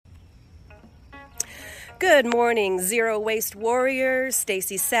Good morning, Zero Waste Warriors.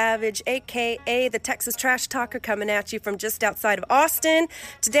 Stacy Savage, a.k.a. the Texas Trash Talker, coming at you from just outside of Austin.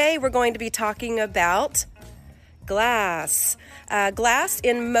 Today, we're going to be talking about glass. Glass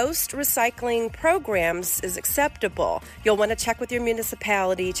in most recycling programs is acceptable. You'll want to check with your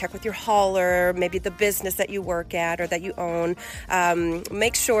municipality, check with your hauler, maybe the business that you work at or that you own.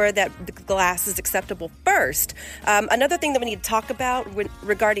 Make sure that the glass is acceptable first. Another thing that we need to talk about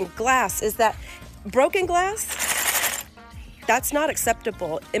regarding glass is that broken glass, that's not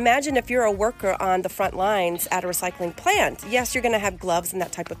acceptable. Imagine if you're a worker on the front lines at a recycling plant. Yes, you're going to have gloves and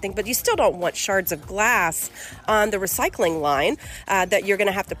that type of thing, but you still don't want shards of glass on the recycling line that you're going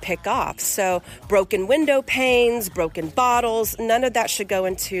to have to pick off. So broken window panes, broken bottles, none of that should go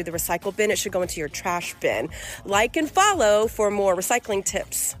into the recycle bin. It should go into your trash bin. Like and follow for more recycling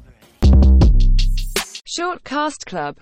tips. Shortcast Club.